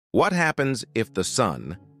What happens if the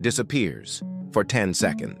sun disappears for 10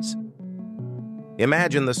 seconds?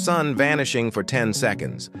 Imagine the sun vanishing for 10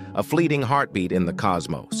 seconds, a fleeting heartbeat in the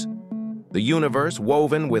cosmos. The universe,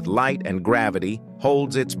 woven with light and gravity,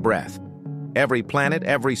 holds its breath. Every planet,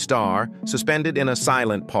 every star, suspended in a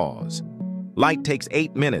silent pause. Light takes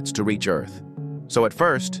 8 minutes to reach Earth. So at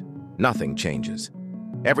first, nothing changes.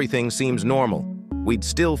 Everything seems normal. We'd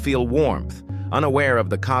still feel warmth, unaware of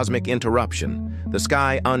the cosmic interruption. The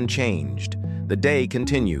sky unchanged. The day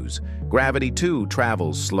continues. Gravity too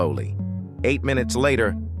travels slowly. 8 minutes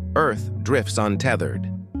later, Earth drifts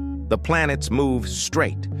untethered. The planets move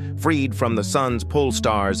straight, freed from the sun's pull.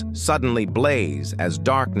 Stars suddenly blaze as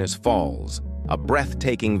darkness falls. A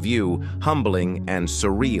breathtaking view, humbling and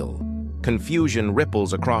surreal. Confusion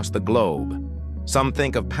ripples across the globe. Some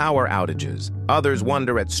think of power outages. Others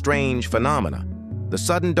wonder at strange phenomena. The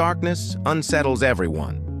sudden darkness unsettles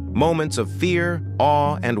everyone. Moments of fear,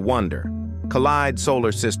 awe, and wonder. Collide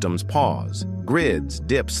solar systems pause. Grids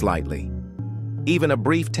dip slightly. Even a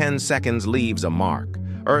brief 10 seconds leaves a mark.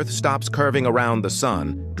 Earth stops curving around the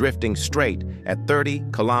sun, drifting straight at 30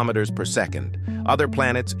 kilometers per second. Other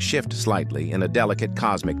planets shift slightly in a delicate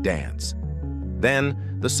cosmic dance.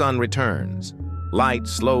 Then the sun returns. Light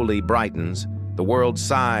slowly brightens. The world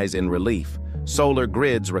sighs in relief. Solar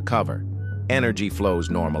grids recover. Energy flows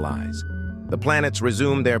normalize. The planets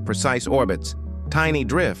resume their precise orbits. Tiny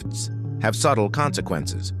drifts have subtle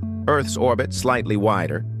consequences. Earth's orbit slightly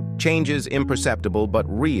wider, changes imperceptible but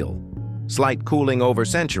real. Slight cooling over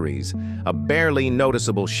centuries, a barely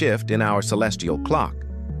noticeable shift in our celestial clock.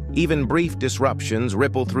 Even brief disruptions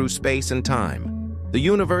ripple through space and time. The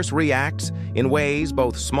universe reacts in ways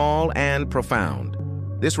both small and profound.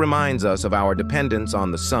 This reminds us of our dependence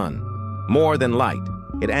on the sun. More than light,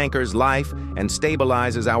 it anchors life and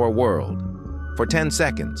stabilizes our world. For 10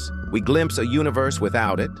 seconds, we glimpse a universe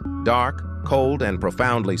without it, dark, cold, and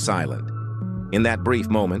profoundly silent. In that brief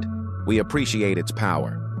moment, we appreciate its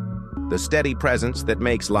power, the steady presence that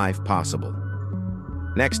makes life possible.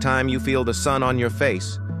 Next time you feel the sun on your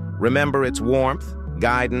face, remember its warmth,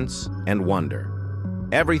 guidance, and wonder.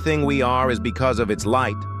 Everything we are is because of its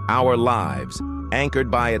light, our lives, anchored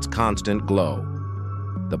by its constant glow.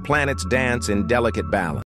 The planets dance in delicate balance.